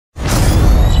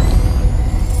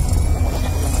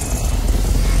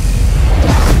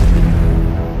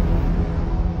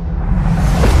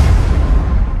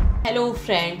Hello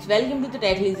friends, welcome to the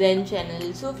Tech Listen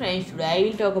channel. So friends, today I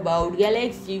will talk about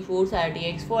GALAX GeForce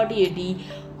RTX 4080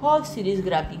 HOF series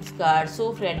graphics card.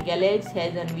 So friend, GALAX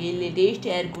has unveiled latest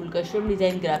air-cooled custom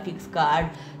design graphics card,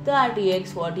 the RTX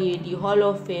 4080 Hall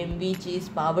of Fame, which is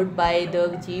powered by the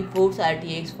GeForce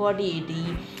RTX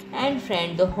 4080. And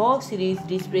friend, the HOF series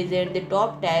represent the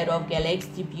top tier of GALAX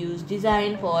GPUs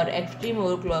designed for extreme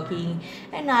overclocking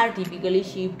and are typically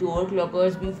shipped to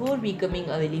overclockers before becoming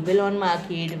available on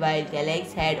market. While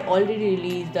GALAX had already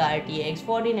released the RTX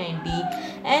 4090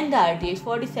 and the RTX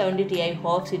 4070 Ti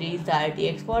HOF series, the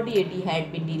RTX 4080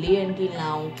 had been delayed until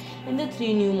now. And the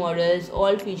three new models,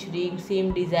 all featuring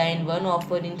same design, one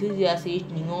offer enthusiasts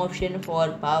new option for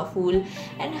powerful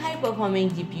and high-performing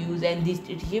GPUs, and these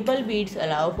detachable beads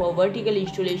allow for vertical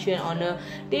installation on a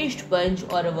test punch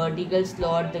or a vertical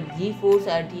slot. The GeForce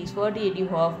RTX 4080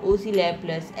 HOF OC Lab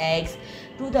Plus-X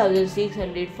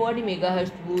 2640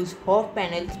 MHz boost HOF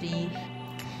Panel III,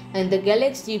 and the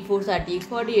GALAX GeForce RTX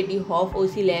 4080 HOF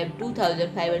OC Lab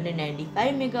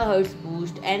 2595 MHz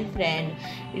boost. And friend,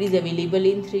 it is available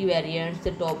in three variants: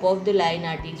 the top of the line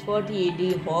RTX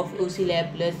 4080 HOF OC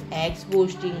Lab Plus-X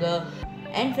boasting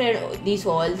and friend, these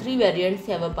all three variants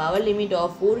have a power limit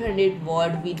of 400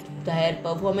 watt with higher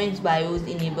performance BIOS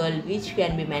enabled, which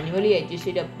can be manually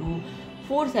adjusted up to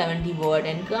 470 watt,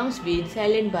 and comes with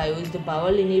silent BIOS. The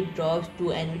power limit drops to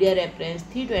NVIDIA-reference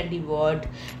 320 watt,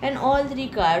 and all three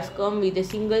cards come with a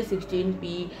single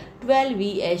 16p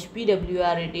 12V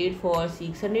HPWR rated for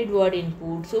 600 watt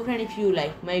input. So friend, if you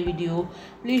like my video,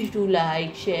 please do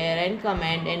like, share and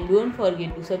comment, and don't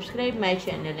forget to subscribe my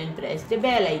channel and press the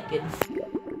bell icon.